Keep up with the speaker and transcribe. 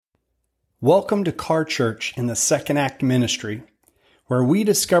Welcome to Car Church in the Second Act Ministry, where we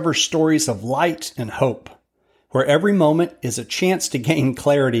discover stories of light and hope, where every moment is a chance to gain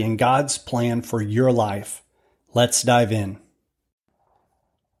clarity in God's plan for your life. Let's dive in.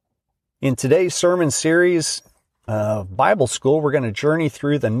 In today's sermon series of Bible School, we're going to journey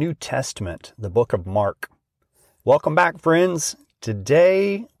through the New Testament, the book of Mark. Welcome back, friends.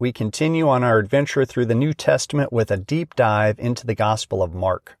 Today, we continue on our adventure through the New Testament with a deep dive into the Gospel of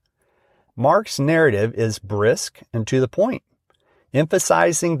Mark. Mark's narrative is brisk and to the point,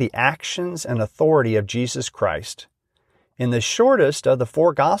 emphasizing the actions and authority of Jesus Christ. In the shortest of the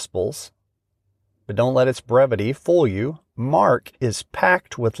four Gospels, but don't let its brevity fool you, Mark is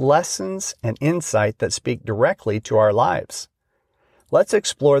packed with lessons and insight that speak directly to our lives. Let's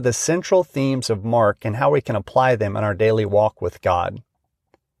explore the central themes of Mark and how we can apply them in our daily walk with God.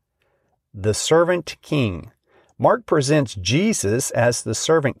 The Servant King. Mark presents Jesus as the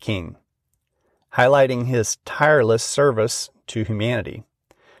Servant King, highlighting his tireless service to humanity.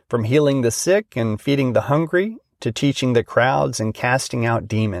 From healing the sick and feeding the hungry to teaching the crowds and casting out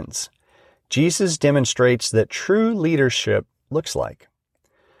demons, Jesus demonstrates that true leadership looks like.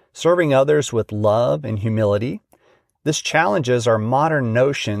 Serving others with love and humility, this challenges our modern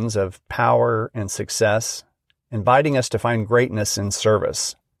notions of power and success, inviting us to find greatness in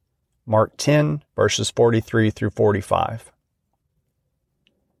service. Mark 10, verses 43 through 45.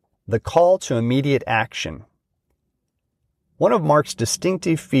 The call to immediate action. One of Mark's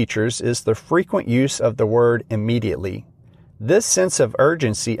distinctive features is the frequent use of the word immediately. This sense of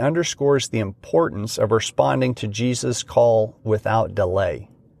urgency underscores the importance of responding to Jesus' call without delay.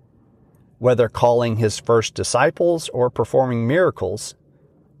 Whether calling his first disciples or performing miracles,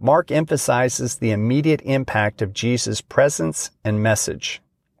 Mark emphasizes the immediate impact of Jesus' presence and message.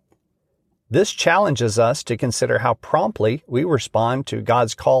 This challenges us to consider how promptly we respond to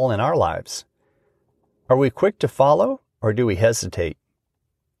God's call in our lives. Are we quick to follow, or do we hesitate?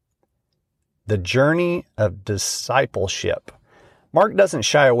 The journey of discipleship. Mark doesn't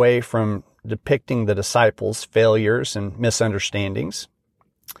shy away from depicting the disciples' failures and misunderstandings.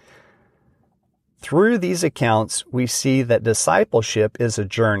 Through these accounts, we see that discipleship is a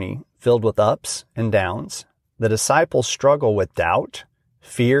journey filled with ups and downs. The disciples struggle with doubt,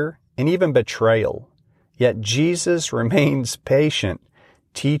 fear, and even betrayal. Yet Jesus remains patient,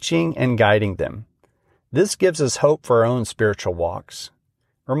 teaching and guiding them. This gives us hope for our own spiritual walks,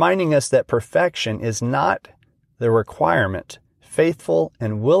 reminding us that perfection is not the requirement. Faithful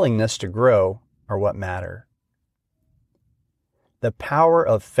and willingness to grow are what matter. The power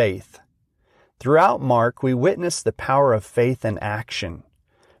of faith. Throughout Mark, we witness the power of faith in action.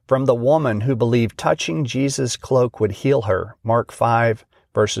 From the woman who believed touching Jesus' cloak would heal her, Mark 5,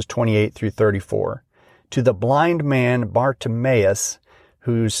 verses 28 through 34, to the blind man Bartimaeus,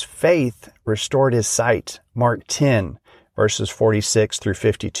 whose faith restored his sight, Mark 10, verses 46 through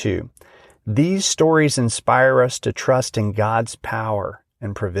 52. These stories inspire us to trust in God's power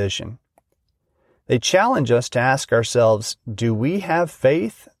and provision. They challenge us to ask ourselves, do we have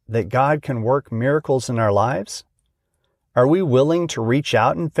faith that God can work miracles in our lives? Are we willing to reach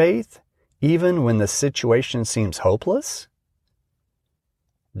out in faith, even when the situation seems hopeless?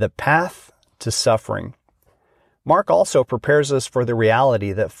 The path to suffering. Mark also prepares us for the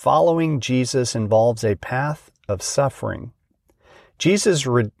reality that following Jesus involves a path of suffering. Jesus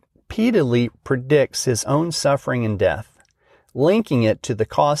repeatedly predicts his own suffering and death, linking it to the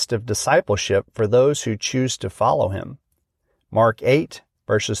cost of discipleship for those who choose to follow him. Mark 8,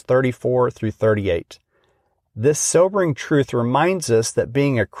 verses 34 through 38. This sobering truth reminds us that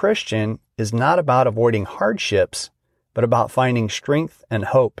being a Christian is not about avoiding hardships, but about finding strength and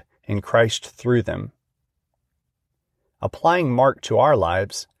hope in Christ through them. Applying Mark to our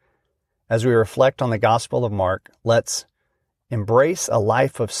lives, as we reflect on the Gospel of Mark, let's embrace a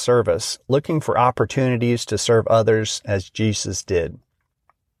life of service, looking for opportunities to serve others as Jesus did.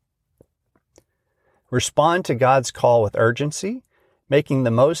 Respond to God's call with urgency, making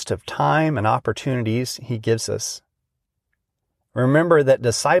the most of time and opportunities he gives us. Remember that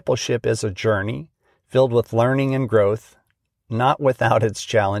discipleship is a journey filled with learning and growth, not without its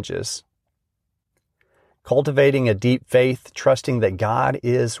challenges. Cultivating a deep faith, trusting that God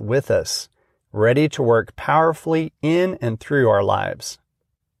is with us, ready to work powerfully in and through our lives.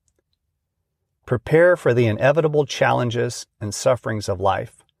 Prepare for the inevitable challenges and sufferings of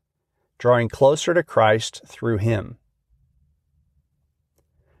life, drawing closer to Christ through him.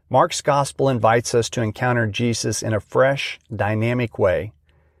 Mark's Gospel invites us to encounter Jesus in a fresh, dynamic way.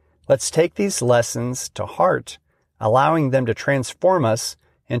 Let's take these lessons to heart, allowing them to transform us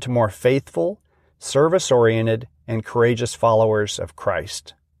into more faithful, service-oriented, and courageous followers of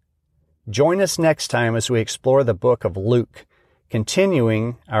Christ. Join us next time as we explore the book of Luke,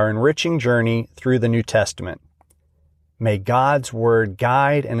 continuing our enriching journey through the New Testament. May God's Word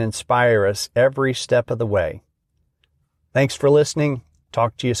guide and inspire us every step of the way. Thanks for listening.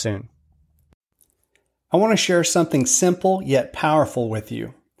 Talk to you soon. I want to share something simple yet powerful with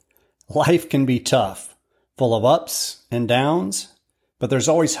you. Life can be tough, full of ups and downs, but there's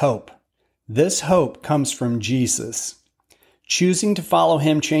always hope. This hope comes from Jesus. Choosing to follow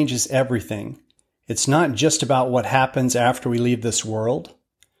Him changes everything. It's not just about what happens after we leave this world.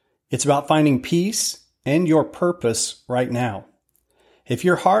 It's about finding peace and your purpose right now. If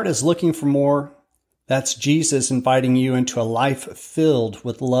your heart is looking for more, that's Jesus inviting you into a life filled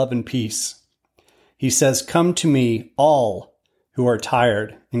with love and peace. He says, "Come to me, all who are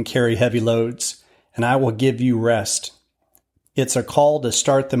tired and carry heavy loads, and I will give you rest." It's a call to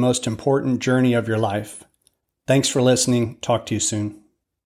start the most important journey of your life. Thanks for listening. Talk to you soon.